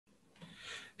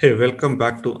Hey, welcome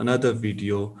back to another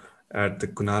video at the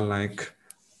Kunal Naik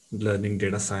Learning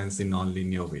Data Science in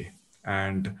Non-Linear Way.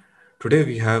 And today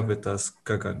we have with us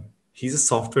Gagan. He's a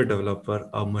software developer,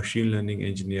 a machine learning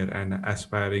engineer, and an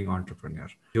aspiring entrepreneur.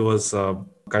 He was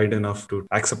kind enough to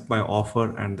accept my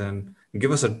offer and then give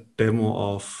us a demo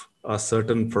of a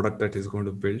certain product that he's going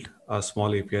to build, a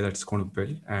small API that's going to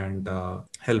build, and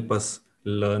help us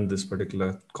learn this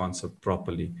particular concept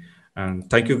properly. And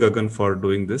thank you, Gagan, for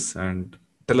doing this. And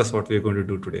tell us what we're going to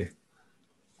do today.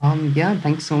 Yeah,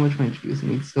 thanks so much for introducing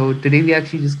me. So today we're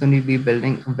actually just going to be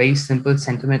building a very simple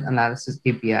sentiment analysis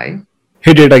API.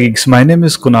 Hey Data Geeks, my name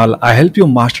is Kunal. I help you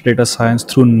master data science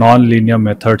through non-linear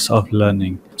methods of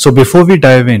learning. So before we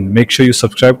dive in, make sure you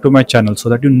subscribe to my channel so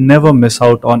that you never miss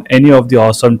out on any of the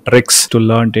awesome tricks to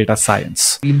learn data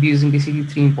science. We'll be using basically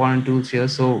three important tools here.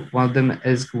 So one of them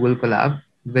is Google Colab,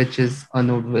 which is a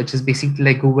node, which is basically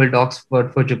like Google Docs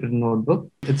but for Jupyter Notebook.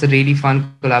 It's a really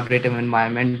fun collaborative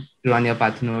environment to run your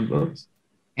Python notebooks.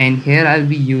 And here I'll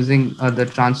be using the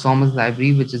Transformers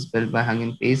library, which is built by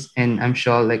Hugging Face. And I'm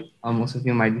sure like most of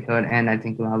you might be heard, and I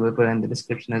think I will put in the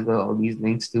description as well, all these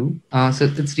links too. So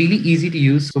it's really easy to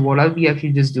use. So what I'll be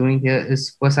actually just doing here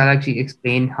is first I'll actually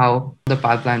explain how the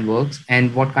pipeline works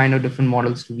and what kind of different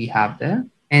models do we have there.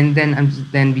 And then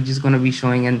we're just going to be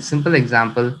showing a simple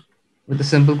example with a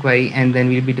simple query, and then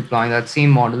we'll be deploying that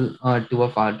same model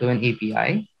to an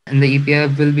API. And the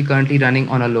API will be currently running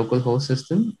on a local host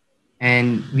system,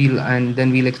 and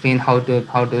then we'll explain how to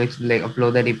like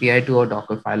upload that API to a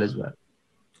Docker file as well,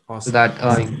 so Awesome.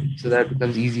 that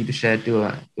becomes easy to share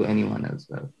to anyone as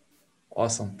well.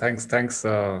 Awesome. Thanks,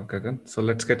 Gagan. So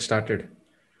let's get started.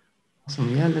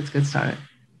 Awesome. Yeah, let's get started.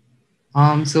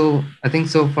 So I think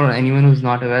so for anyone who's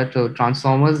not aware, so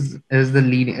Transformers is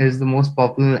the most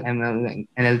popular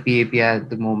NLP API at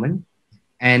the moment,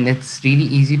 and it's really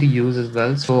easy to use as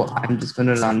well. So I'm just going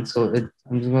to run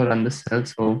the cell.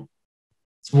 So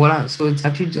it's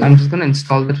actually, I'm just going to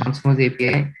install the Transformers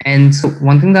API. And so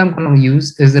one thing that I'm going to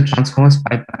use is the Transformers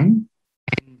pipeline.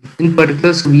 And in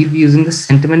particular, so we'll be using the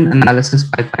sentiment analysis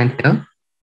pipeline here.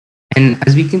 And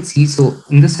as we can see, so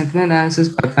in the sentiment analysis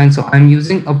pipeline, so I'm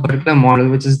using a particular model,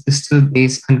 which is distill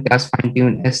based and class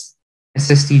fine-tuned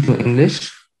SST to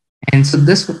English. And so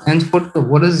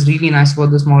what is really nice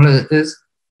about this model is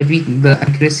that the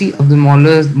accuracy of the model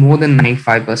is more than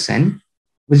 95%.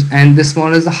 And this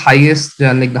model is the highest,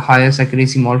 like the highest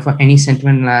accuracy model for any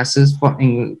sentiment analysis for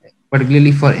English,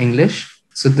 particularly for English.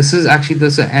 So this is actually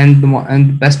and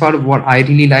the best part of what I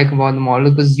really like about the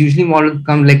model, because usually models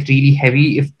come like really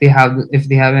heavy if they have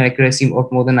an accuracy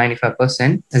of more than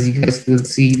 95%. As you guys will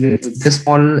see, this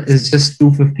model is just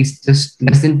 250, just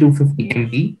less than 250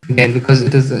 MB. Again, because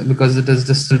it is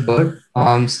distilled bird.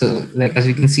 So like as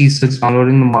you can see, so it's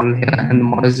downloading the model here, and the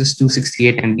model is just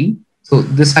 268 MB. So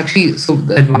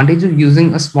the advantage of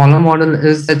using a smaller model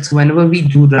is that whenever we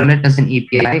do run it as an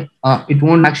API, it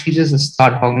won't actually just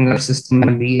start hogging our system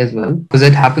memory as well, because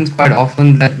it happens quite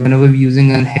often that whenever we're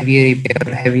using a heavier API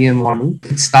or a heavier model,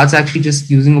 it starts actually just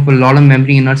using up a lot of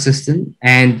memory in our system,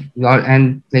 and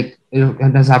like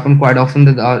it has happened quite often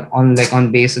that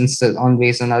on base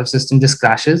and our system just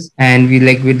crashes, and we're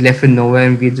left with nowhere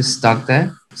and we're just stuck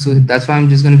there. So that's why I'm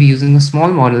just going to be using a small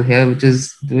model here, which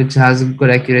has a good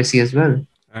accuracy as well.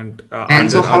 And And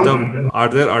so how are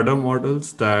there other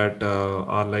models that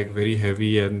are like very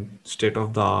heavy and state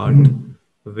of the art,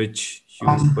 which you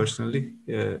um, personally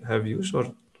have used?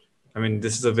 Or I mean,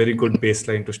 this is a very good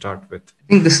baseline to start with.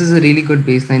 I think this is a really good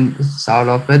baseline to start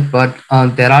off with, but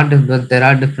there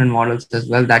are different models as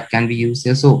well that can be used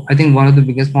here. So I think one of the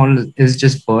biggest models is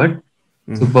just BERT.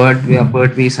 So Mm-hmm. we are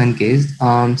BERT based on case.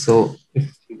 So if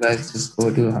you guys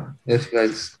go to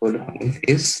Hugging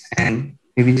Face and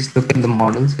maybe just look at the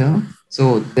models here.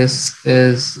 So this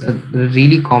is a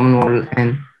really common model,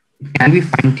 and it can be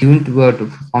fine-tuned to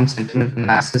perform sentiment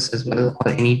analysis as well,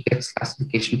 or any text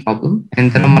classification problem.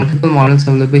 And there are multiple models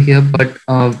available here, but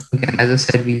again, as I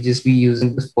said, we'll just be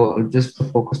using this for just the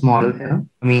focus model here.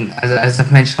 I mean, as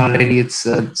I've mentioned already, it's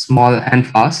small and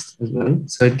fast as well,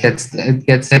 so it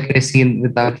gets accuracy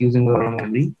without using a lot of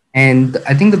memory. And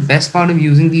I think the best part of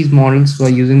using these models for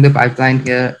using the pipeline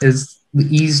here is the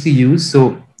ease to use.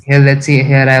 So here, let's say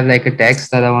here I have like a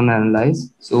text that I want to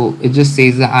analyze. So it just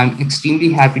says that I'm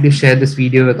extremely happy to share this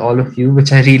video with all of you,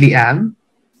 which I really am.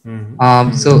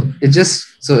 It's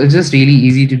just really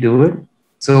easy to do it.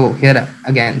 So here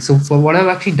again, so for what I've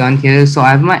actually done here, so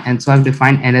I've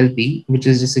defined NLP, which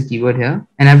is just a keyword here,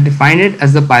 and I've defined it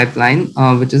as the pipeline,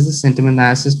 which is the sentiment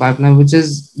analysis pipeline, which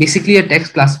is basically a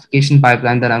text classification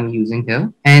pipeline that I'm using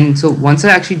here. And so once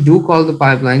I actually do call the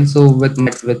pipeline, so with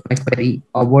my query,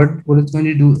 what it's going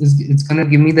to do is it's going to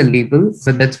give me the label,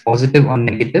 whether it's positive or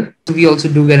negative. So we also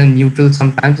do get a neutral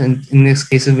sometimes, and in this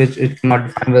case, in which it cannot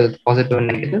define whether it's positive or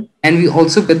negative. And we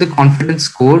also get the confidence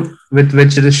score with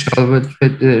which it is sure, which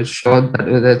it is sure that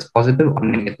whether it's positive or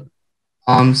negative.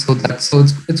 So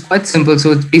it's quite simple.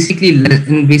 So it's basically in less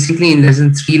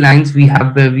than 3 lines we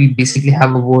basically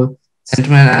have a whole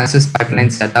sentiment analysis pipeline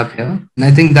set up here. And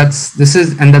I think that's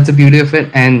the beauty of it.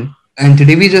 And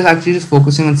today we just actually just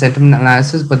focusing on sentiment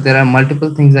analysis, but there are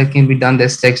multiple things that can be done.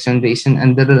 There's text generation,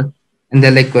 and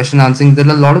they're like question answering. There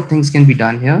are a lot of things can be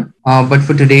done here. But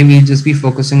for today we'll just be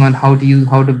focusing on how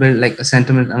to build like a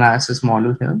sentiment analysis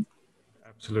model here.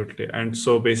 Absolutely. And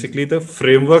so basically the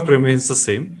framework remains the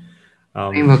same.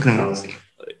 Framework remains the same.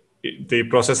 The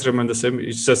process remains the same.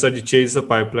 It's just that you change the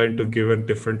pipeline to give a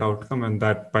different outcome, and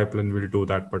that pipeline will do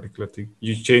that particular thing.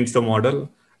 You change the model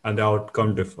and the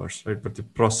outcome differs, right? But the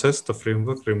process, the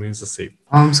framework remains the same.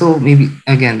 So maybe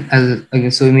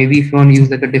so maybe if you want to use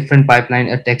like a different pipeline,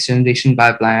 a text generation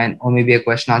pipeline, or maybe a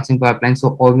question answering pipeline,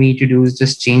 so all we need to do is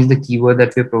just change the keyword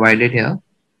that we provided here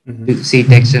to say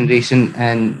text generation,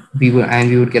 and we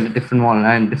would get a different model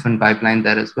and different pipeline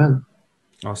there as well.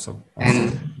 Awesome.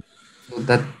 And so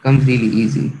that comes really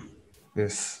easy.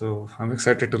 Yes. So I'm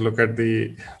excited to look at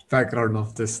the background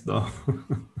of this now.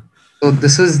 So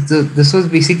this was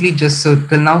basically just, so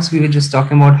till now, so we were just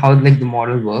talking about how like the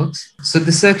model works. So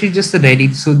this is actually just a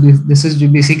ready. So this is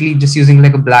basically just using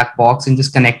like a black box and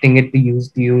just connecting it to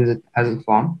use it as a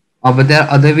form. But there are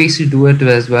other ways to do it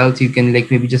as well. So you can like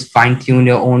maybe just fine tune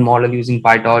your own model using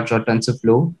PyTorch or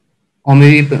TensorFlow, or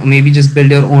maybe just build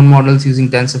your own models using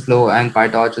TensorFlow and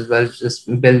PyTorch as well. Just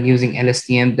build using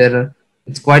LSTM.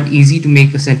 It's quite easy to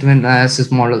make a sentiment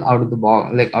analysis model out of the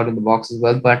box as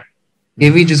well. But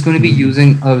here we're just going to be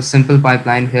using a simple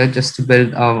pipeline here just to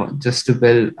build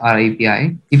our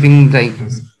API, keeping like,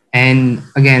 and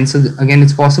again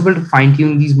it's possible to fine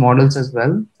tune these models as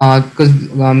well, because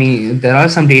I mean there are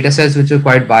some data sets which are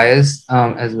quite biased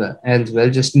as well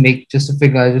just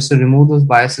to remove those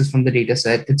biases from the data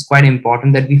set. It's quite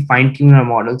important that we fine tune our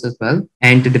models as well,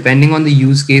 and depending on the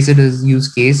use case,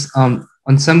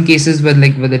 on some cases where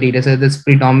the data set is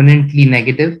predominantly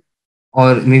negative,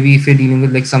 or maybe if you're dealing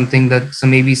with like something that, so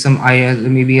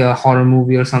maybe a horror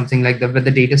movie or something like that, where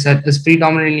the data set is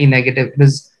predominantly negative, it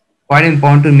is quite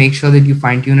important to make sure that you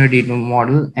fine tune your data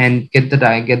model and get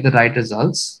the right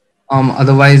results.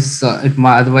 Otherwise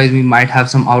we might have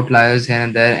some outliers here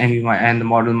and there, and the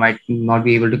model might not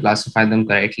be able to classify them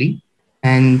correctly.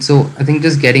 And so I think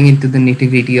just getting into the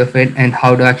nitty-gritty of it and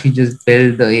how to actually just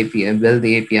build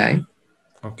the API.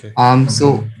 Okay.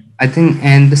 So I think,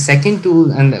 and the second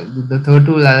tool and the third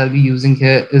tool I'll be using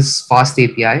here is Fast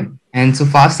API. And so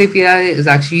Fast API is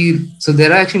so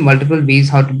there are actually multiple ways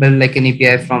how to build like an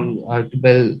API to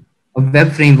build a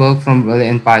web framework from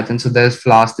in Python. So there's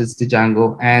Flask, there's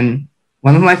Django, and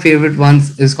one of my favorite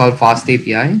ones is called Fast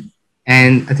API.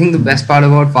 And I think the best part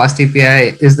about Fast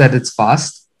API is that it's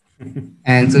fast.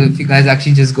 And so if you guys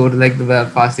actually just go to like the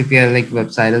Fast API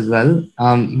website as well,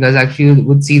 you guys actually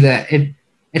would see that it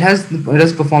has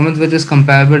performance which is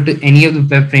comparable to any of the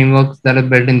web frameworks that are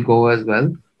built in Go as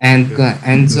well.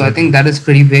 And so I think that is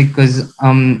pretty big, because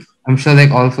I'm sure like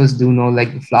all of us do know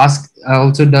like Flask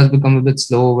also does become a bit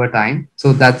slow over time.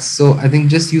 So I think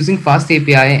just using Fast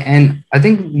API, and I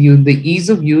think the ease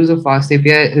of use of Fast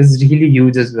API is really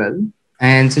huge as well.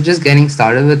 And so just getting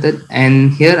started with it.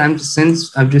 And here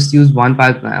since I've just used one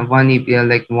pipeline, one API,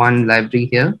 like one library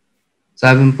here. So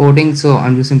I'm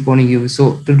just importing UV.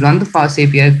 So to run the Fast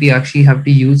API, we actually have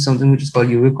to use something which is called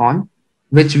UVCon,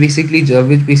 which basically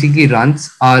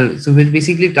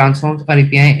transforms our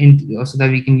API so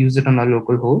that we can use it on our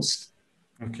local host.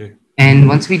 Okay. And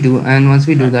once we do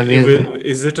that,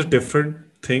 is it a different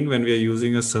thing when we are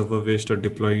using a server based or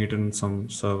deploying it in some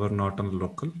server, not on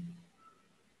local?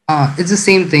 It's the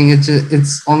same thing. It's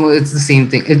the same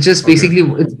thing. It's just basically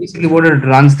what it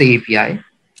runs the API.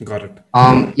 Got it.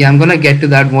 Yeah, I'm gonna get to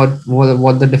that.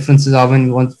 What the differences are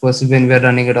when we're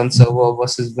running it on server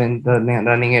versus when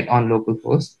running it on local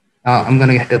host. I'm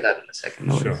gonna get to that in a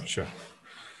second. Sure.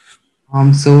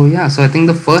 So I think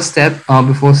the first step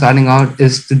before starting out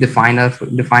is to define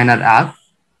our app,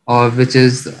 which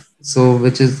is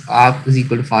app is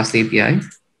equal to Fast API.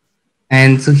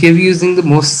 And so here we're using the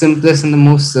most simplest and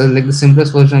the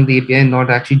simplest version of the API, not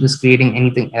actually just creating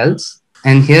anything else.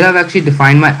 And here I've actually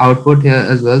defined my output here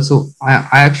as well. So I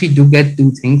actually do get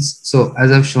two things. So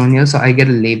as I've shown here, so I get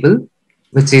a label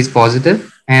which says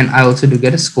positive, and I also do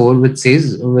get a score which says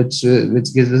which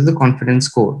gives us the confidence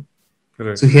score. So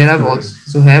Correct. here I've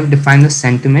also defined the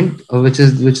sentiment, which is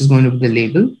going to be the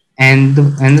label, and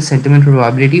the sentiment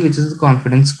probability, which is the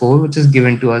confidence score, which is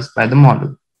given to us by the model.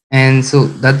 And so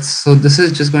this is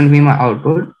just going to be my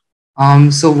output.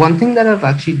 So one thing that I've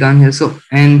actually done here,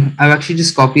 and I've actually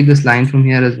just copied this line from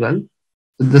here as well.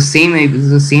 So the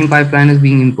same pipeline is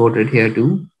being imported here too.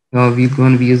 We're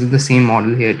going to be using the same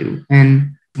model here too. And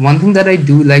one thing that I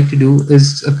do like to do is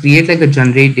create like a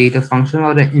generate data function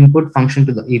or an input function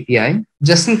to the API,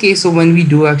 just in case. So when we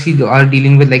do actually are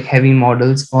dealing with like heavy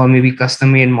models or maybe custom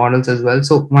made models as well.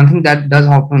 So one thing that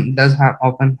happen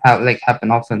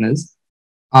often is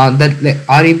that like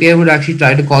our API would actually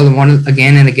try to call the model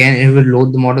again and again. It would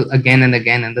load the model again and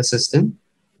again in the system,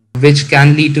 which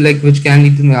can lead to a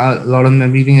lot of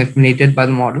memory being accumulated by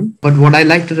the model. But what I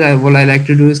like to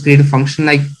do is create a function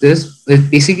like this. It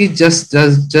basically just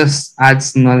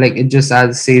adds, like it just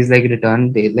adds says like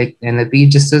return date, like NLP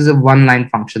just as a one line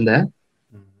function there.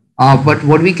 But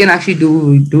what we can actually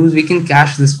do is we can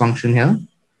cache this function here.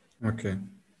 Okay.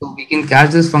 So we can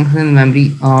cache this function in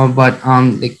memory.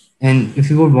 And if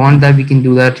you would want that, we can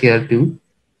do that here too.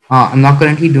 I'm not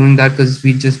currently doing that because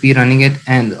we just be running it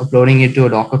and uploading it to a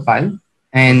Docker file.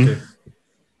 And Okay.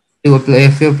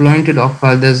 if you're uploading to Docker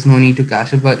file, there's no need to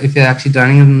cache it. But if you're actually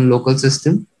running it on a local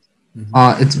system,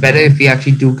 it's better if we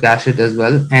actually do cache it as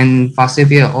well. And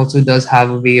fastapi also does have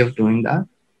a way of doing that.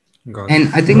 Got it. And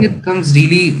I think it comes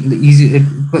really easy.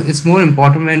 It's more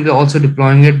important when we're also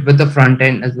deploying it with the front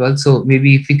end as well. So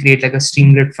maybe if we create like a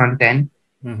Streamlit front end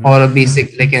or a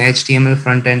basic like an HTML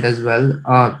front end as well,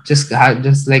 just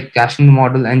like caching the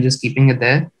model and just keeping it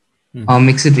there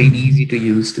makes it really easy to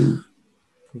use too.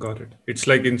 Got it. It's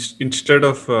like instead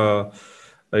of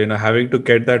having to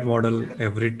get that model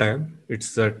every time,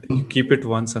 it's that you keep it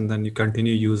once and then you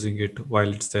continue using it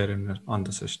while it's there on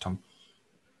the system.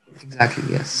 Exactly.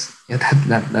 Yes. Yeah.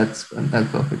 That's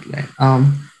perfectly right.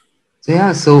 So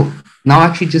yeah. So now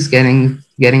actually just getting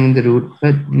in the root of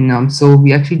it. So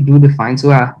we actually do define. So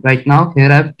right now here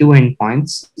I have two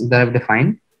endpoints that I've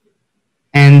defined,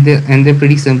 and they're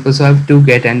pretty simple. So I have two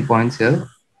get endpoints here.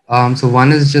 So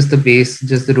one is just the base,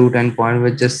 just the root endpoint,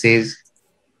 which just says,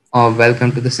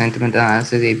 "Welcome to the sentiment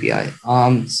analysis API."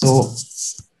 So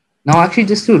now actually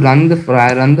just to run the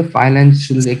file and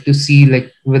should like to see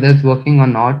like whether it's working or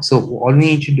not. So all we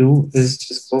need to do is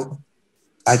just go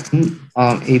Python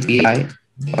API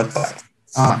dot py.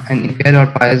 And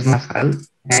API.py is my file.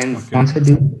 And Okay. once I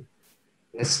do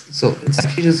this, so it's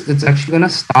actually gonna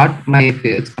start my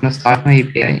API. It's gonna start my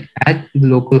API at the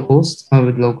local host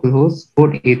with localhost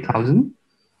port 8000.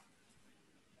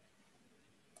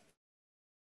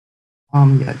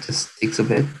 Yeah, it just takes a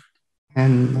bit,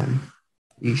 and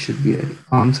we should be ready.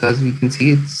 So as we can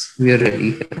see, we are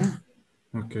ready here.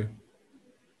 Okay.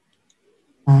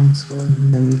 So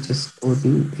let me just go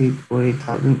to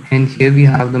 848,000, and here we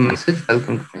have the message,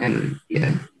 welcome to my annual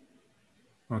API.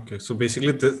 Okay. So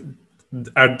basically,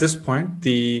 at this point,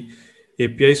 the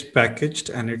API is packaged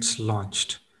and it's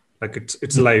launched. Like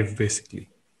it's live basically.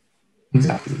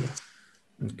 Exactly. Yes.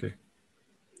 Okay.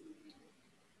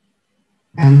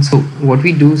 And so what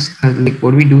we do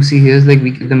see here is like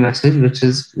we get the message which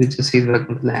just says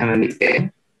welcome to the ML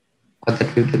API, or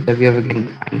that we have again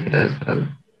defined here as well.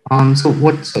 So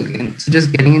just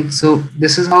getting it. So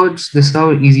this is how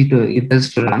easy it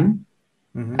is to run,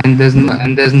 and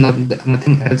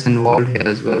nothing else involved here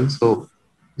as well. So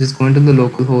just going to the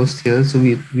local host here. So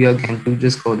we are going to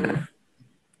just go there,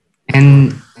 Got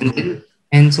and it.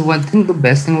 so one thing, the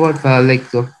best thing about like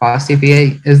the Fast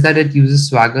API is that it uses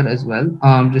Swagger as well.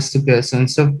 Just to clear, so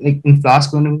instead of like in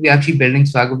Flask, when we actually building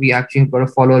Swagger, we actually got to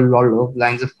follow a lot of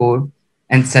lines of code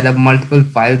and set up multiple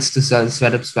files to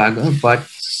set up Swagger. But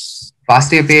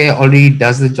Fast API already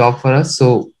does the job for us,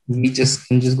 so we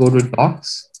can just go to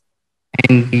docs,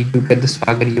 and we do get the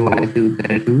Swagger UI to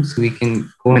there too, so we can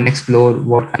go and explore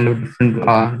what kind of different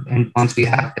endpoints we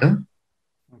have here.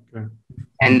 Okay.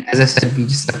 And as I said, we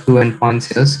just have two endpoints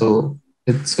here, so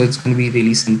it's going to be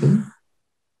really simple.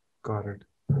 Got it.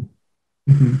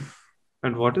 Mhm.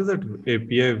 And what is that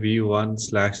API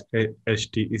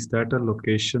v1/ht? Is that a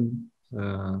location?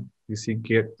 You see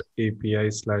get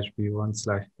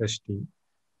API/v1/ht.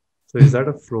 So is that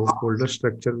a folder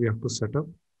structure we have to set up?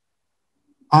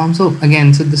 So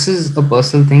this is a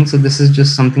personal thing. So this is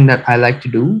just something that I like to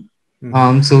do.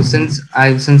 So since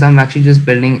I'm actually just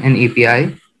building an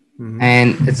API,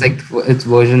 and it's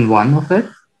version 1 of it,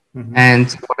 and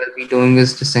so what I'll be doing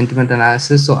is just sentiment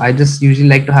analysis. So I just usually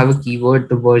like to have a keyword,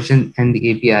 the version, and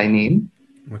the API name.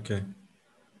 Okay.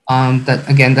 That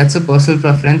again, that's a personal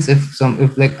preference. If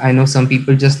like I know some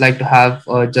people just like to have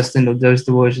just the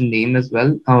version name as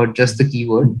well, or just the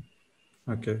keyword.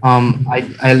 Okay.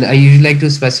 I usually like to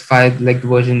specify like the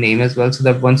version name as well, so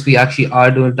that once we actually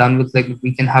are done with, like,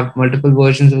 we can have multiple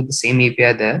versions of the same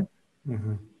API there, Hmm.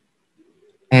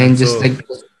 And and just so, like,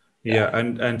 yeah, yeah,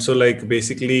 and so like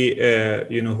basically,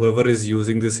 whoever is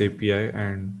using this API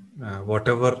and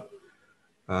whatever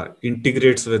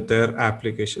integrates with their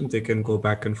application, they can go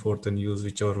back and forth and use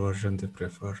whichever version they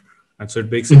prefer. And so it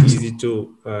makes it Mhm. easy to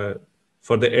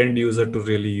for the end user to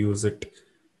really use it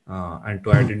and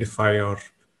to identify or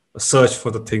search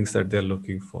for the things that they're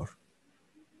looking for.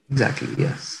 Exactly,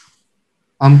 yes.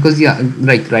 Because yeah,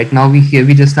 right now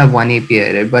we just have one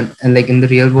API, right? But like in the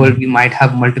real world, we might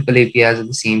have multiple APIs at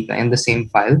the same time in the same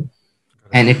file,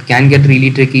 Correct. and it can get really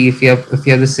tricky if you have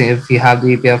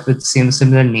the API with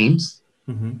similar names.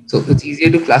 Mm-hmm. So it's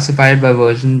easier to classify it by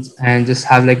versions and just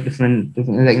have like different,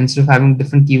 like, instead of having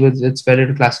different keywords, it's better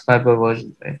to classify it by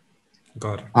versions, right?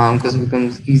 Got it. Because it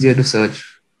becomes easier to search.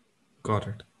 Got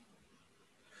it.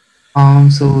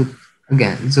 So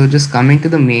again, so just coming to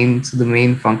the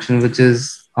main function, which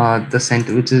is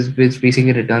which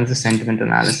basically returns the sentiment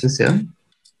analysis here.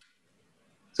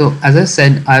 So as I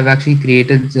said, I've actually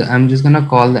created. I'm just gonna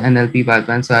call the NLP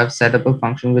pipeline. So I've set up a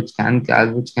function which can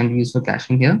be used for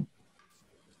caching here.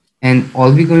 And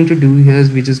all we're going to do here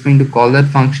is we're just going to call that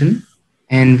function,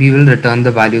 and we will return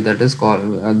the value that is called.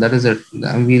 That is it.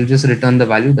 We'll just return the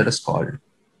value that is called.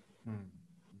 Mm.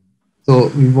 So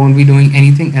we won't be doing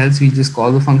anything else. We just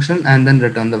call the function and then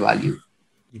return the value.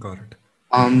 Got it.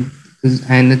 Um,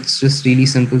 and it's just really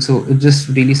simple. So just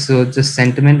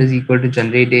sentiment is equal to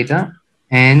generate data,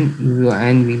 and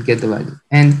we'll get the value.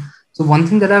 And so one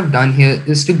thing that I've done here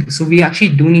is so we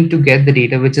actually do need to get the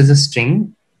data, which is a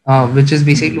string, Mm-hmm. which is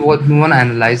basically what we want to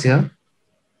analyze here.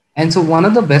 And so one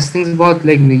of the best things about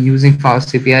like using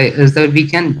fast API is that we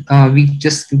can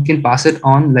pass it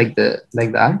on like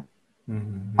that.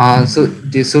 Mm-hmm.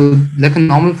 So like a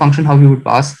normal function, how we would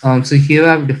pass. So here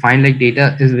I've defined like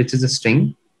data is which is a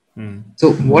string. Mm.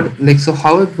 So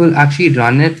how it will actually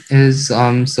run it is,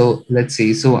 so let's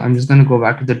see. So I'm just gonna go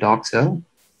back to the docs here,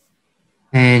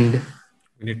 and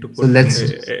We need to so put let's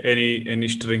any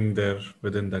string there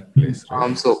within that place,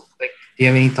 right? so like, do you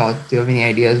have any thoughts? Do you have any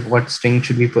ideas what string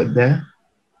should we put there?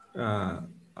 Uh,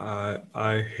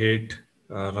 I hate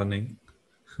running.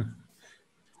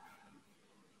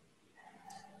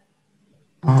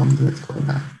 Let's go with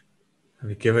that.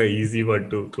 We give a easy one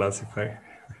to classify.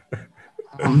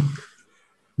 Um,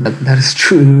 that is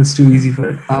true. It's too easy for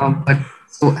it. But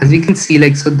so as we can see,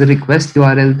 like, so the request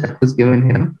URL that was given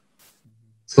here,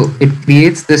 so it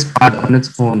creates this part on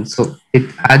its own. So it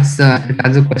adds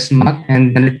a question mark,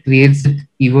 and then it creates a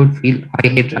keyword field I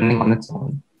hate running on its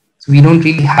own. So we don't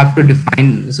really have to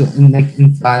define. So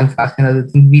in Flask and other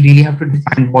things, we really have to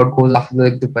define what goes after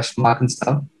the question mark and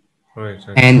stuff. Right,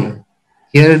 right. And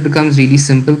here it becomes really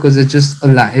simple because it's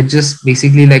just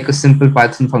basically like a simple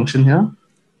Python function here.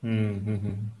 Mm-hmm.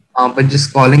 But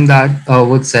just calling that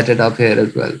would set it up here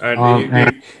as well.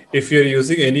 And if you're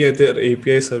using any other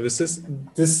API services,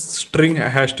 this string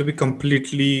has to be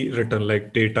completely written,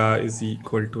 like data is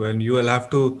equal to, and you will have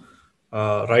to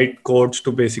write codes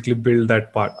to basically build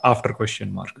that part after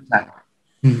question mark. Exactly.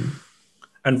 Hmm.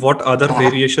 And what other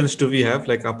variations do we have?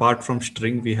 Like apart from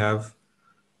string, we have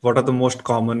what are the most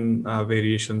common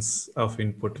variations of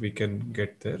input we can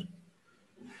get there?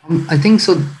 I think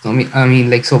so.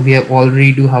 Like, so we have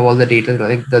already do have all the data,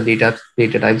 like the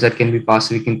data types that can be passed.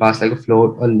 We can pass like a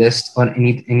float, a list, or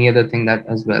any other thing that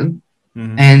as well.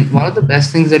 Mm-hmm. And one of the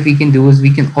best things that we can do is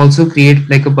we can also create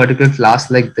like a particular class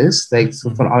like this. Like,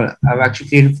 so for our, I've actually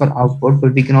created for output,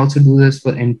 but we can also do this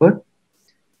for input.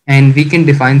 And we can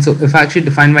define. So if I actually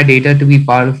define my data to be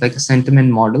part of like a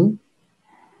sentiment model,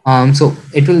 so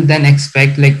it will then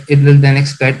expect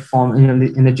form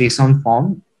in a JSON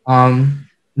form.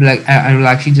 Like I will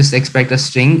actually just expect a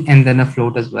string and then a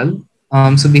float as well.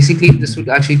 So basically, this would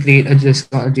actually create a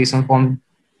JSON form,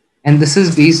 and this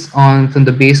is based on from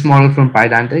the base model from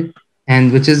Pydantic,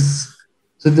 and which is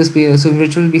so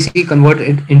which will basically convert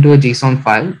it into a JSON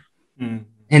file Mm.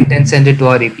 and then send it to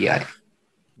our API.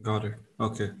 Got it.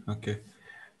 Okay. Okay.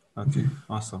 Okay.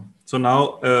 Awesome. So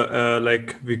now,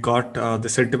 like we got the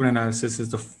sentiment analysis is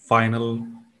the final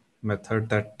method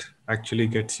that actually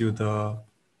gets you the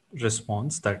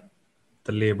response, that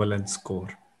the label and score,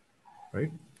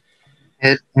 right?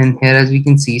 Here, as we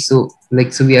can see, so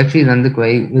we actually run the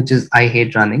query, which is I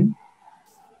hate running,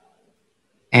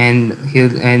 and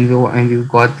we've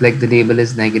got like the label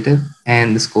is negative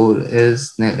and the score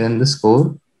is and the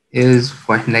score. is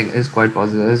quite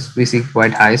positive. It's basically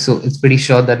quite high, so it's pretty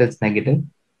sure that it's negative.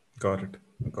 Got it.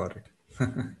 Got it.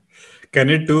 Can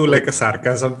it do like a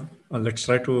sarcasm? Let's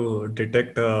try to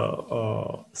detect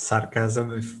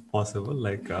sarcasm if possible.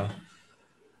 Like, Let's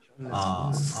do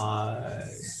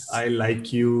this. I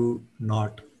like you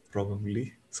not,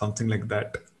 probably something like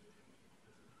that.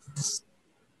 So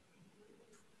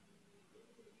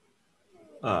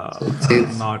it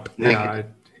says Not, yeah,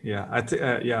 negative. yeah. I think,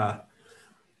 yeah.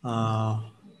 Uh,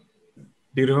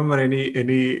 do you remember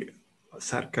any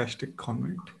sarcastic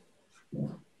comment?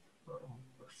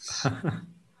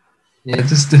 Yeah, it's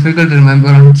just difficult to remember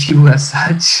on cue as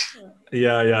such.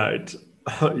 Yeah, yeah. It's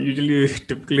usually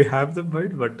typically have them,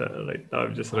 right? But right now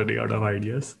I'm just running out of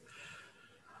ideas.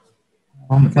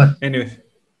 Um, Okay. but Anyway.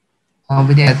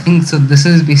 but yeah, I think so. This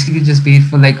is basically just based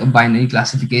for like a binary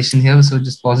classification here, so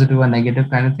just positive or negative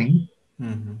kind of thing.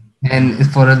 Hmm.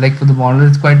 And for like for the model,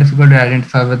 it's quite difficult to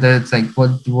identify whether it's like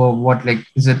what like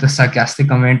is it a sarcastic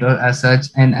comment or as such.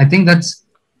 And I think that's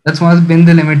one of been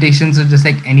the limitations of just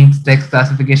like any text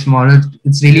classification model.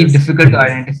 It's really Yes. difficult to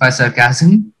identify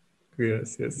sarcasm.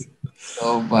 Yes. Yes.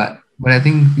 So, but I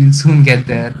think we'll soon get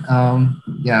there.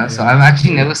 Yeah. So Yeah. I've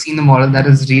actually never seen a model that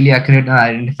is really accurate at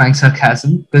identifying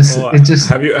sarcasm because Oh, it just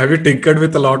have you tinkered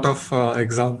with a lot of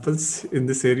examples in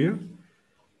this area?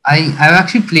 I've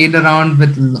actually played around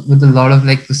with a lot of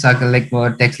like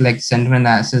the text like sentiment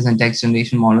analysis and text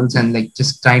generation models and like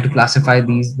just trying to classify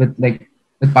these with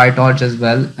PyTorch as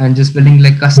well and just building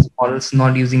like custom models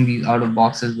not using these out of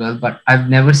box as well. But I've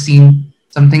never seen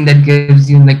something that gives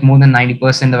you like more than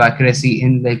 90% of accuracy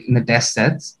in the test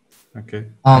sets. Okay.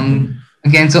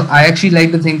 Again, so I actually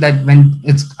like to think that when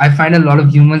I find a lot of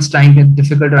humans trying it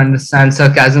difficult to understand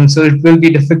sarcasm, so it will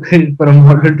be difficult for a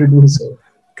model to do so.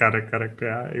 Correct. Correct.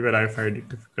 Yeah. Even I find it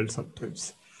difficult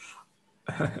sometimes.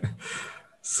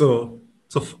 So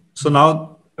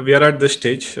now we are at this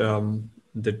stage.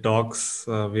 The dogs,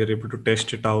 we are able to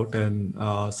test it out, and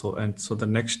so the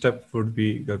next step would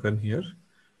be Gagan here.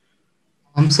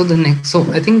 So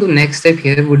I think the next step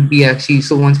here would be actually,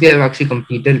 so once we have actually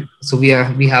completed, so we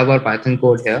have our Python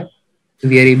code here, so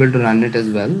we are able to run it as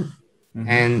well. Mm-hmm.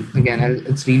 And again,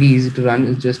 it's really easy to run.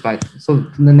 It's just Python. So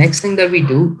the next thing that we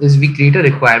do is we create a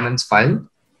requirements file.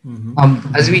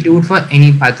 Mm-hmm. As we do it for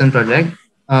any Python project,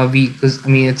 because I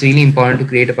mean it's really important to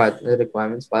create a Python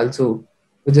requirements file. So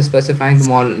we're just specifying the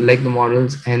model, like the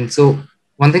models, and so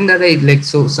one thing that I like.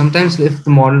 So sometimes if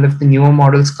the newer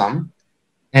models come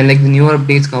and like the newer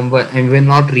updates come but and we're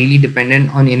not really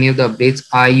dependent on any of the updates,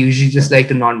 I usually just like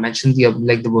to not mention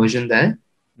the version there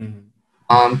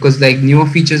Mm-hmm. because like newer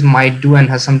features might do and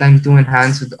has sometimes do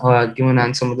enhance do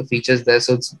enhance some of the features there,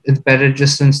 so it's better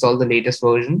just to install the latest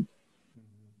version.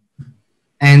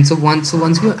 And so once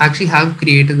we actually have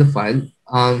created the file,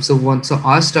 so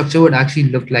our structure would actually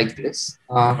look like this.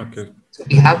 Okay. So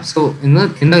we have so in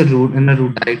the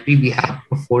root directory we have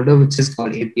a folder which is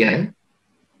called API.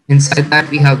 Inside that,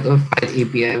 we have the file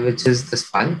API, which is this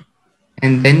file,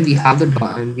 and then we have the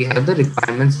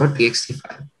requirements.txt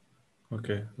file.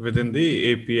 Okay. Within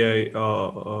the API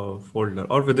folder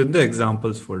or within the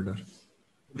examples folder.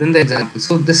 Then the example.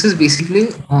 So this is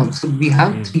basically so we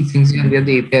have three things here. We have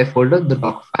the API folder, the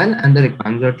doc file, and the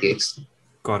requirements.txt.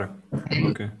 Correct. And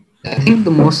Okay. I think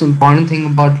the most important thing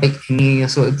about like any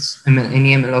so it's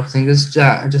any MLOps thing is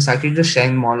just actually just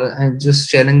sharing model and just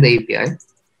sharing the API,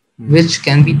 which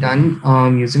can be done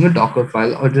using a Docker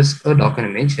file or just a Docker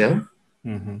image here.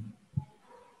 Mm-hmm.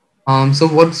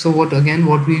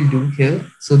 What we'll do here.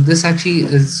 So this actually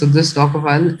is so this Docker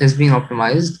file is being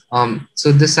optimized.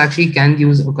 So this actually can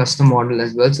use a custom model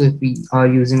as well. So if we are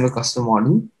using a custom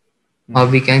model,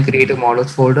 Mm-hmm. we can create a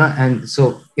models folder. And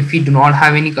so if we do not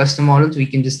have any custom models, we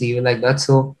can just leave it like that.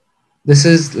 So this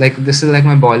is like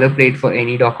my boilerplate for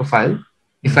any Docker file.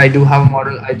 If I Mm-hmm. do have a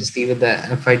model, I just leave it there.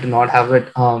 If I do not have it,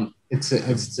 it's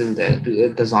Okay. still there.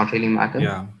 It does not really matter.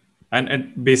 Yeah.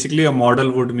 And basically a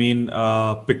model would mean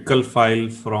a pickle file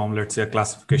from, let's say, a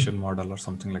classification model or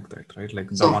something like that, right? Like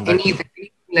the So one that. anything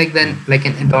like then Mm. like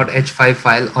an .h5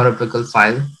 file or a pickle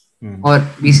file Mm. or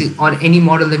or any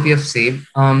model that we have saved.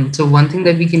 So one thing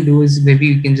that we can do is maybe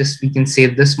we can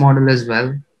save this model as well.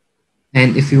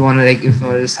 And if you want to like if you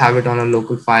want to just have it on a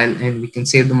local file and we can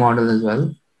save the model as well.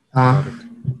 Uh, Got it.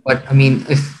 but I mean,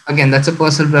 if again that's a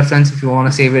personal preference. If you want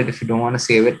to save it, if you don't want to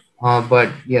save it,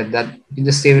 but yeah, that you can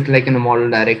just save it like in a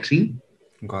model directory.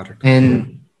 Got it.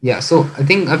 And yeah, so I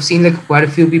think I've seen like quite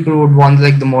a few people would want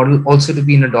like the model also to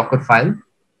be in a Docker file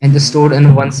and just Mm-hmm. stored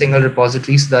in one single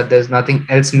repository so that there's nothing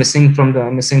else missing from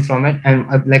it,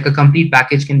 and like a complete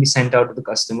package can be sent out to the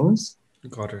customers.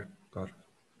 Got it. Got it.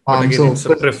 But again, So it's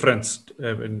a preference.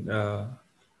 I mean,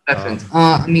 Preference.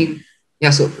 I mean, yeah.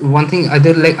 So one thing,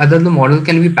 other the model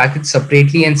can be packaged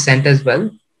separately and sent as well.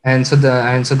 And so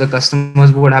the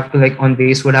customers would have to, like, on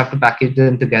base would have to package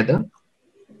them together.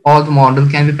 All the model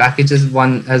can be packaged as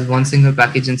one single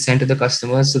package and sent to the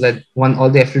customers, so that one all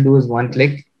they have to do is one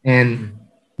click and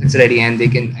it's ready, and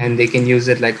they can use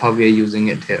it like how we are using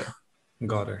it here.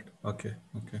 Got it. Okay.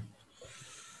 Okay.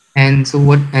 And so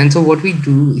what we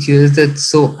do here is that,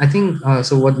 so I think,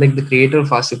 so what, like, the creator of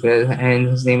FastAPI, and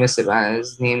his name is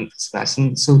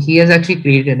Sebastian. So he has actually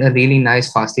created a really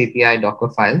nice fast API Docker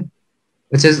file,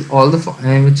 which is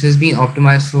which has been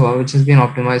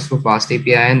optimized for fast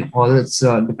API and all its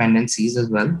dependencies as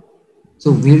well.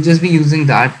 So we'll just be using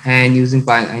that, and using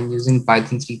Python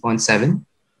 3.7.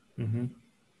 Mm-hmm.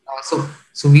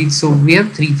 So we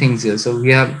have three things here. So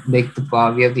we have the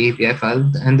API file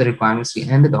and the requirements tree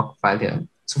and the Docker file here.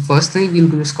 So first thing, we'll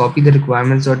just copy the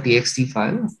requirements.txt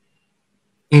file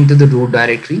into the root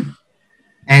directory,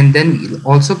 and then we'll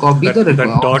also copy the That dot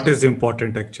requirement. is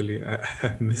important actually.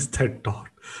 I missed that dot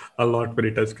a lot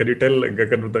many times. Can you tell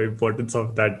Gagan the importance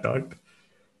of that dot?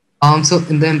 So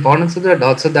in the importance of the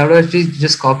dot, so that would actually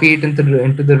just copy it into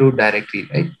the root directory,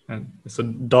 right? And so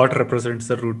dot represents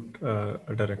the root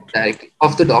directory. Directly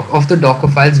of the Docker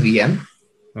files VM.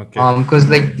 Okay. Because,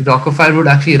 like, the Docker file would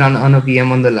actually run on a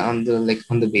VM on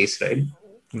the base, right?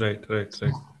 Right. Right.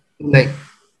 Right. Like,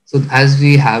 so as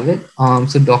we have it,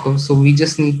 so Docker, so we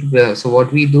just need to, so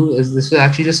what we do is this will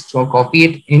actually just copy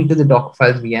it into the Docker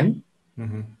files VM,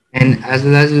 Mm-hmm. and as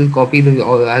well as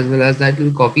that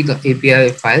we'll copy the API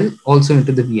file also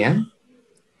into the VM,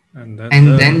 And then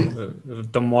and then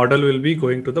the model will be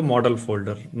going to the model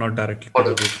folder, not directly to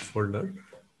the root folder.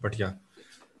 But yeah.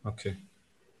 Okay.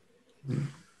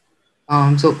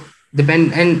 so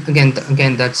depend and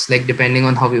again that's like depending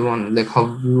on how we want, like how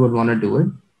we would want to do it.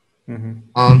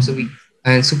 Mm-hmm. So we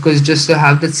and so because just to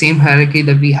have the same hierarchy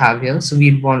that we have here, so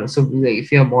we'd want, so like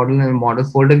if you have model and model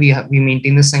folder, we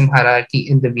maintain the same hierarchy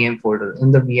in the VM folder,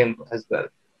 in the VM as well,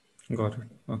 Got it.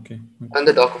 Okay. on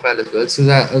the Docker file as well, so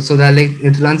that like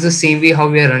it runs the same way how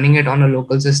we are running it on a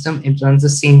local system. It runs the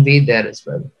same way there as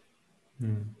well.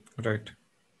 Right.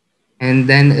 And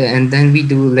then we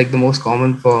do, like, the most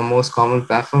common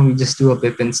platform, we just do a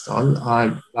pip install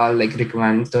our like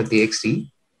requirements.txt.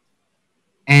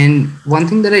 And one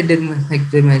thing that I did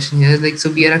mention here is, like, so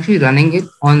we are actually running it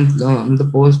on the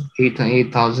post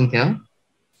 8000 here.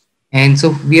 And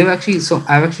so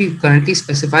I've actually currently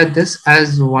specified this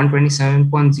as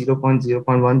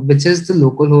 127.0.0.1, which is the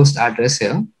localhost address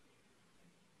here.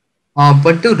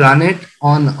 But to run it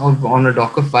on a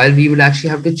Docker file, we would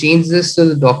actually have to change this to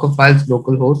the Docker file's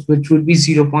localhost, which would be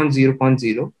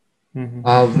 0.0.0,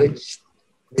 Mm-hmm. which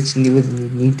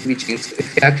would need to be changed. So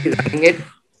if you're actually running it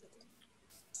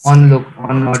on a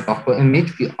Docker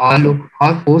image, our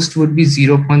host would be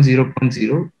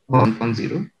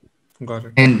 0.0.0.1.0. Got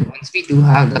it. And once we do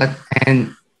have that,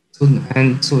 and so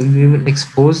we will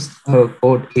expose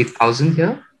code 8000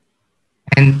 here.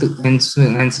 And since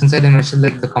I mentioned,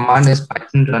 like, the command is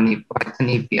Python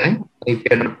API,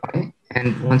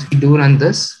 and once we do run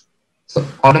this, so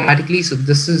automatically, so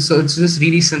it's just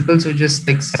really simple. So just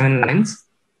like 7 lines,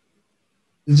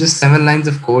 just 7 lines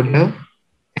of code here,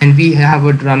 and we have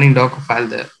a running Docker file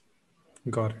there.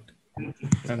 Got it.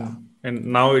 And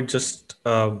now it just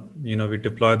we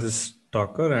deploy this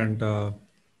Docker, and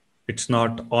it's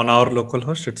not on our local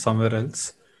host; it's somewhere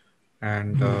else,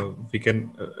 and we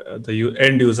can the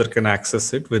end user can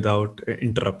access it without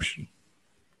interruption.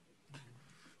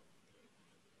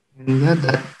 And yeah,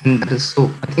 that is,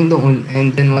 so I think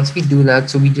and then once we do that,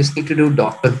 so we just need to do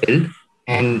Docker build,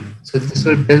 and so this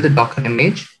will build the Docker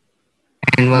image.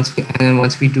 And once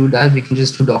we do that, we can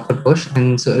just do Docker push,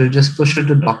 and so it'll just push it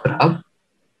to Docker Hub.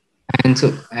 And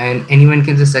anyone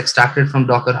can just extract it from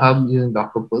Docker Hub using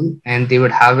Docker pull, and they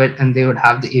would have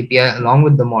the API along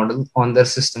with the model on their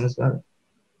system as well.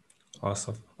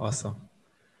 Awesome. Awesome.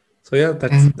 So yeah,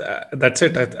 And that's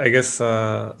it. I guess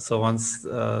so. Once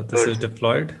this is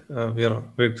deployed,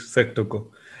 we're set to go.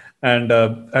 And I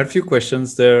had a few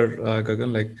questions there,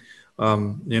 Gagan. Like,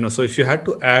 so if you had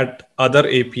to add other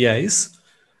APIs,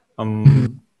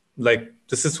 like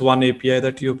this is one API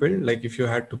that you build. Like if you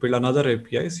had to build another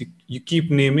APIs, you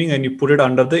keep naming and you put it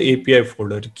under the API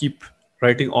folder. You keep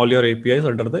writing all your APIs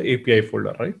under the API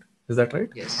folder, right? Is that right?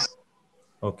 yes.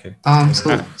 Okay.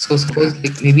 So suppose,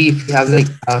 like, maybe if you have, like,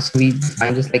 so we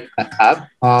find just like an app.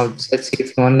 So let's say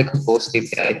if you want, like, a post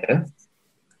API here,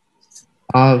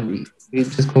 we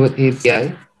just go with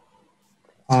API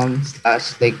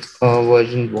slash, like,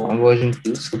 version 1, version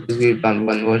 2. So because we've done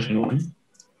one version 1,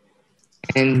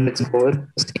 and let's go with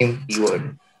the same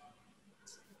keyword.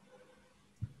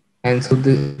 and so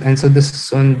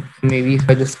this one, maybe if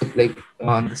I just put like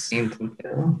on the same thing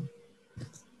here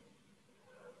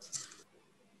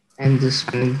and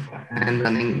just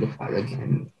running the file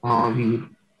again, we would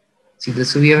see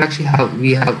this. So we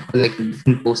have like a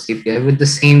different post API with the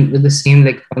same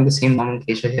like on the same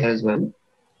nomenclature here as well.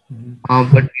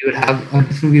 But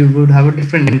we would have a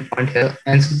different endpoint here,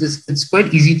 and so this it's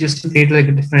quite easy just to create like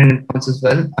a different endpoints as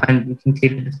well, and we can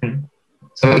create a different.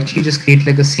 So I actually just create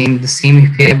like the same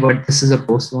API, but this is a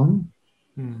post one.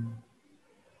 Hmm.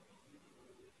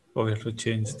 Oh, we have to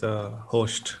change the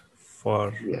host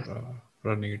for Yeah. uh,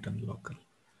 running it in local.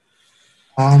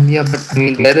 Yeah, but I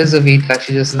mean, there is a way to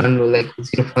actually just run like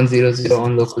 0.00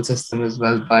 on local system as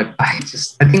well. But I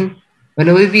think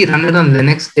whenever we run it on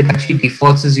Linux, it actually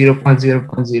defaults to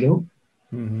 0.0.0.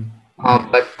 Hmm.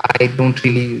 But I don't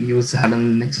really use that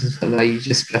on Linux as well. I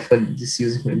just prefer just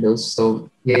using Windows. So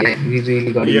yeah, we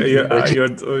really got to Yeah,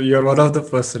 use it. you're one of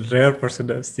the rare person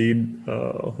I've seen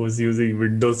who's using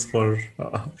Windows for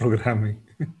programming.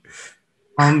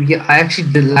 Yeah, I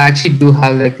actually do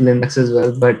have like Linux as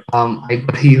well, but I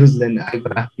gotta use Linux. I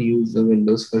gotta have to use the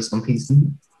Windows for some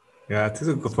reason. Yeah, I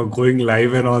think for going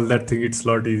live and all that thing, it's a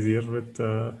lot easier with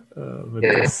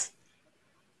Yeah. this.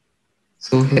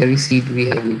 So here we see we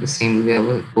have like the same. We have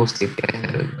a post API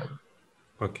here as well.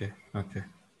 Okay, okay,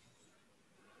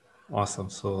 awesome.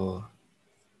 So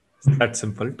it's that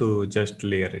simple to just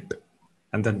layer it,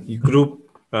 and then you group.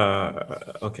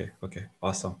 Okay, okay,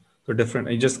 awesome. So different.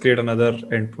 You just create another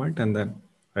endpoint and then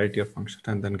write your function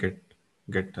and then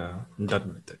get done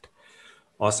with it.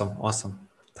 Awesome, awesome.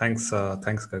 Thanks,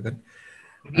 Gagan.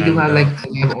 We do And have like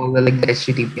we have all the like the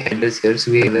HTTP headers here.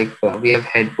 So we have like we have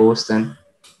head post and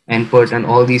input and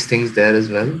all these things there as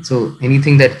well. So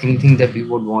anything that we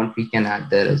would want, we can add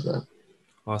there as well.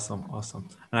 awesome, awesome.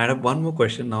 And I have one more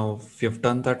question. Now, if you've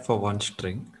done that for one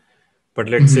string, but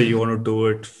let's say Mhm. you want to do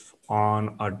it on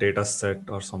a data set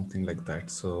or something like that.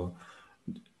 So,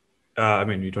 I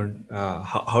mean, you don't.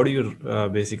 How do you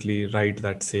basically write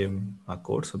that same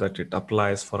code so that it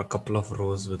applies for a couple of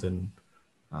rows within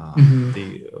Mhm.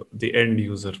 the end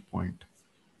user point?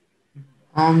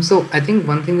 So I think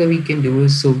one thing that we can do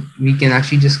is so we can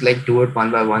actually just like do it one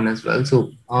by one as well. So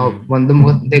Hmm.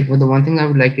 the one thing I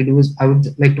would like to do is I would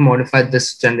like to modify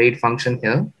this generate function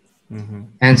here, Mm-hmm.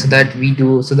 and so that we do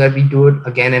it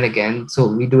again and again. So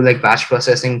we do like batch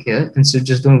processing here instead of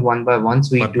just doing one by one.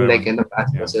 So we One do by like one. in the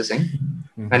batch Yeah. processing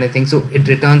kind Mm-hmm. of thing. So it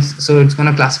returns. So it's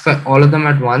gonna classify all of them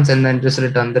at once and then just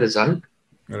return the result.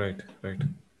 Right. Right.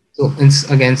 So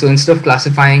instead of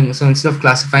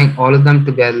classifying all of them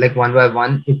together like one by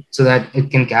one, so that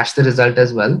it can cache the result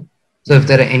as well. So if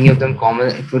there Mm-hmm. are any of them common,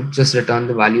 it would just return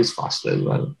the values faster as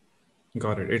well.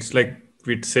 Got it. It's like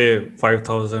we'd say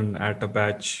 5,000 at a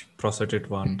batch, process it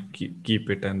one, keep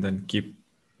it, and then keep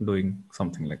doing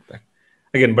something like that.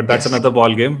 Again, but that's Yes. another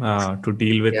ball game to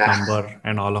deal with Yeah. number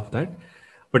and all of that.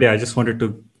 But yeah, I just wanted to,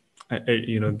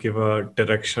 give a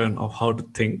direction of how to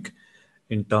think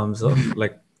in terms of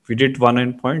like we did one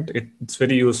endpoint. It's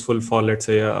very useful for let's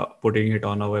say putting it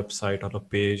on a website or a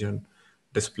page and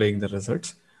displaying the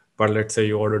results. But let's say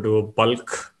you want to do a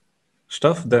bulk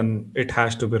stuff, then it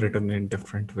has to be written in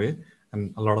different way,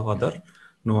 and a lot of other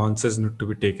nuances need to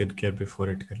be taken care before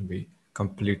it can be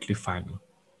completely final.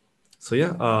 So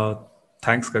yeah,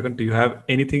 thanks, Gagan. Do you have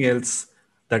anything else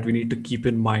that we need to keep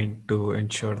in mind to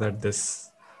ensure that this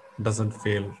doesn't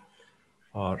fail,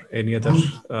 or any other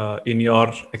in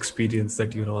your experience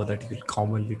that you know that you'll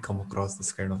commonly come across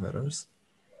this kind of errors?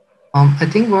 I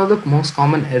think one of the most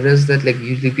common errors that like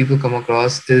usually people come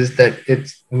across is that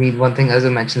it's. I mean, one thing as I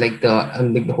mentioned, like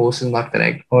the host is not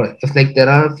correct, or if like there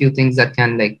are a few things that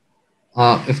can like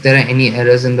if there are any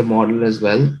errors in the model as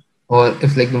well, or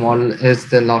if like the model is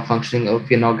still not functioning, or if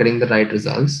you're not getting the right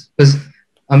results. Because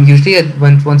usually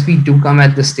once we do come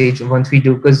at the stage, once we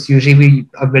do, because usually we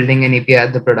are building an API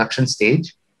at the production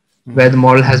stage where Mm-hmm. the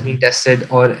model has been tested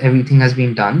or everything has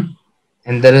been done,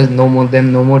 and there is no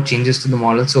more changes to the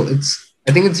model. So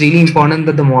I think it's really important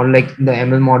that the model, like the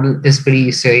ML model, is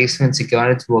pretty safe and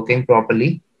secure. It's working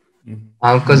properly.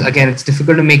 Mm-hmm. Because again, it's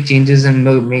difficult to make changes and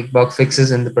make bug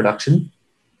fixes in the production.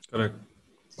 Correct.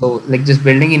 So, like just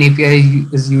building an API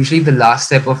is usually the last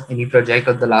step of any project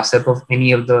or the last step of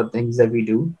any of the things that we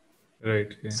do.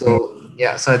 Right. Yeah. So,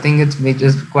 yeah, so I think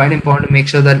just quite important to make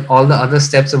sure that all the other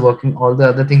steps are working, all the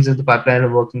other things in the pipeline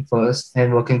are working first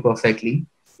and working perfectly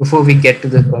before we get to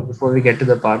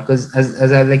the part. Because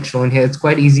as I've like shown here, it's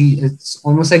quite easy. It's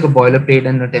almost like a boilerplate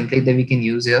and a template that we can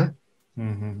use here,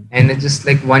 Mm-hmm. and it's just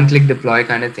like one click deploy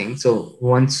kind of thing. So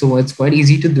it's quite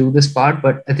easy to do this part,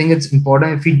 but I think it's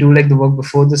important if we do like the work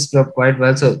before this stuff quite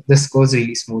well, so this goes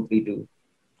really smoothly too.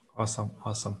 Awesome,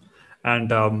 awesome.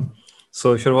 And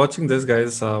so, if you're watching this,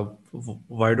 guys,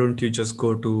 why don't you just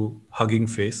go to Hugging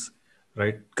Face,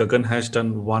 right? Gagan has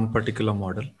done one particular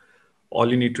model. All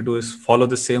you need to do is follow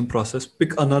the same process,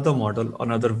 pick another model,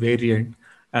 another variant,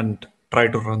 and try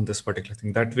to run this particular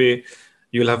thing. That way,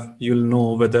 you'll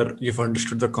know whether you've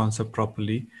understood the concept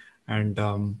properly, and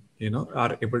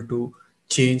are able to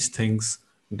change things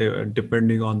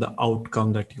depending on the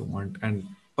outcome that you want. And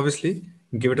obviously,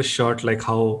 give it a shot, like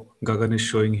how Gagan is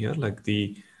showing here, like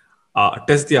the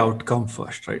test the outcome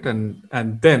first, right?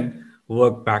 And then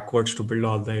work backwards to build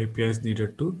all the APIs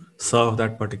needed to serve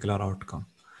that particular outcome.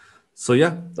 So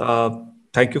yeah,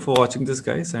 thank you for watching this,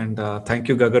 guys, and thank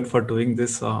you, Gagan, for doing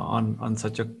this on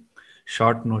such a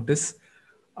short notice.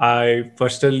 I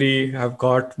personally have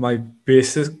got my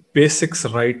basics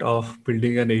right of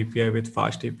building an API with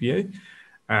Fast API,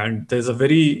 and there's a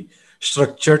very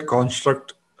structured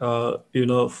construct.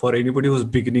 For anybody who's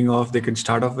beginning off, they can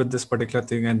start off with this particular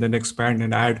thing and then expand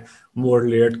and add more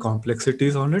layered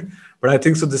complexities on it. But I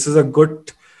think so. This is a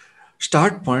good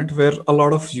start point where a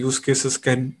lot of use cases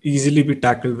can easily be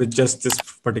tackled with just this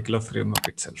particular framework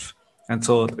itself. And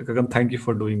so, Gagan, thank you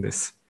for doing this.